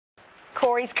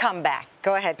Corey's comeback.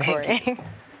 Go ahead, Corey.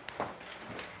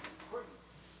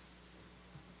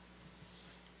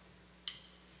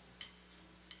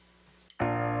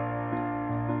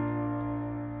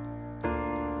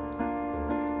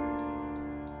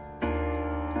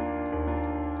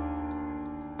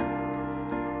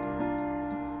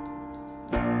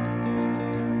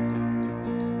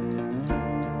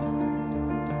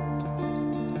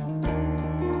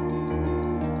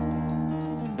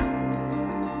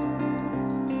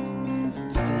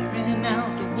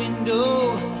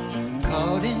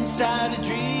 Caught inside a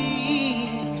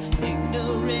dream,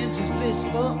 ignorance is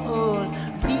blissful,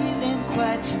 feeling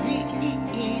quite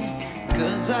serene,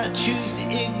 'cause I choose to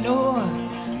ignore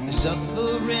the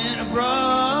suffering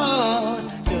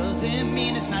abroad. Doesn't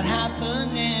mean it's not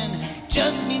happening,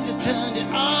 just means I turned it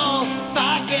off. If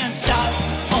I can't stop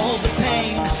all the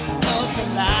pain of the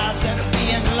lives that are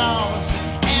being lost,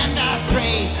 and I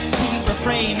pray we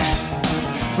refrain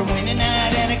from winning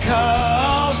at any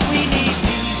cost. We need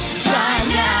peace right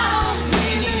now. We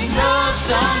need love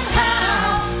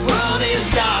somehow. World is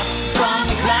dark from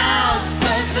the clouds.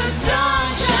 Let the sun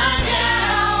shine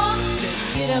down. Just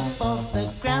get up off the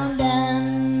ground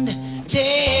and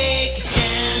take a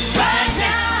stand right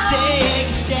now. Take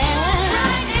a stand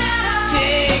right now.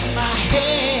 Take my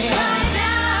hand right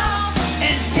now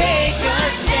and take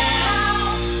us down.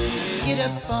 Just get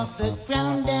up off the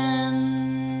ground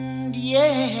and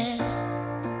yeah.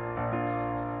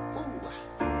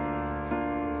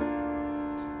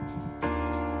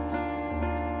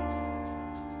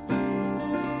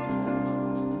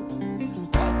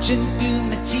 Watching through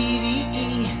my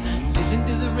TV, listen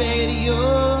to the radio.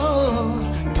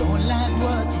 Don't like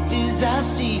what it is I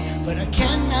see, but I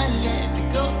cannot let it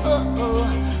go.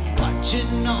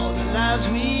 Watching all the lives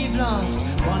we've lost,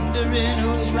 wondering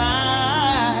who's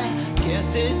right.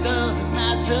 Guess it doesn't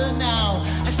matter now.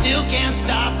 I still can't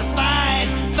stop the fight.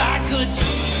 If I could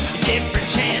see a different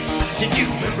chance to do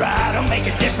it right or make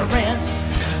a difference,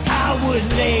 I would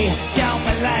lay down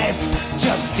my life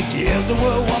just to give the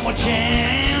world one more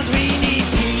chance. We need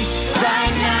peace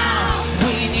right now.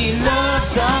 We need love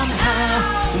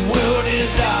somehow. The world is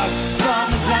dark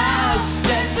from the clouds.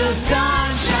 Let the sun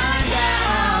shine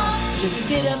down. Just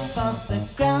get up off the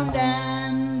ground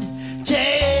and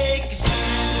take a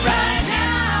stand right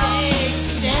now. Take a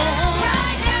stand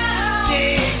right now.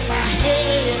 Take my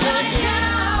hand right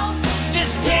now.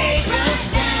 Just take a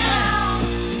stand.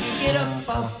 Just get up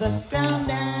off the ground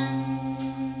and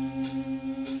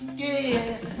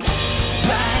yeah.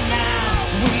 Right now,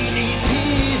 we need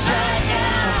peace right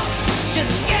now.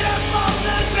 Just get up off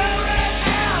the ground right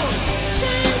now.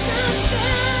 Take a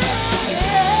stand.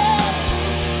 Yeah.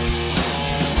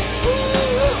 Ooh,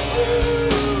 ooh,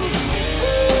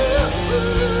 ooh,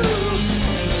 ooh.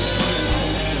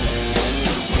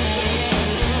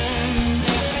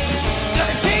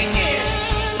 Gonna take it.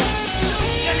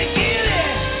 Gonna get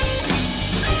it.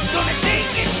 Gonna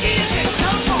take it, get it.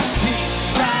 Come on. Peace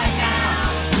right now.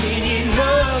 We need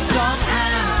love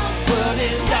somehow. World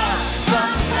is dark from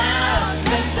the clouds.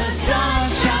 Let the sun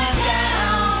shine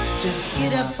down. Just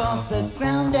get up off the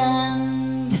ground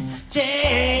and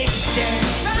take a stand.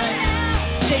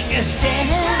 Take a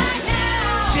stand.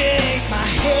 Take my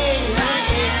hand right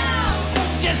now.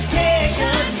 Just take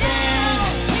a stand.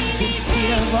 Just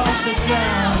get up off the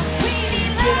ground.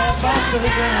 Just get up off the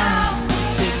ground.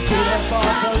 Just get up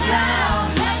off the ground.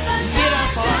 Get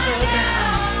up off the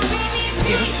ground.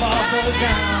 Get up off the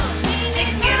ground.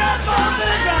 Just get up off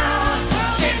the ground.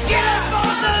 Just get up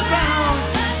off the ground.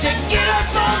 Just get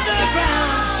up off the ground.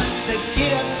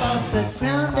 Get up off the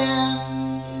ground and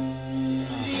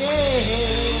yeah.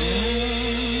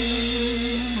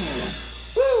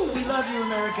 Woo! We love you,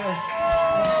 America.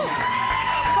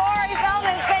 Corey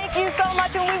Feldman, thank you so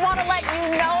much. And we want to let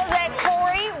you know that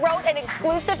Corey wrote an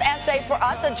exclusive essay for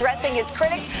us addressing his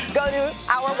critics. Go to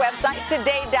our website,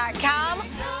 today.com.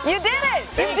 You did it.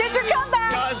 You did your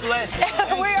comeback. God bless you.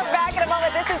 We are back in a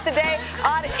moment. This is Today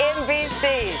on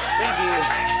NBC. Thank you.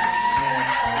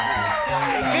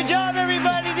 Good job,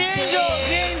 everybody. The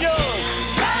Angel.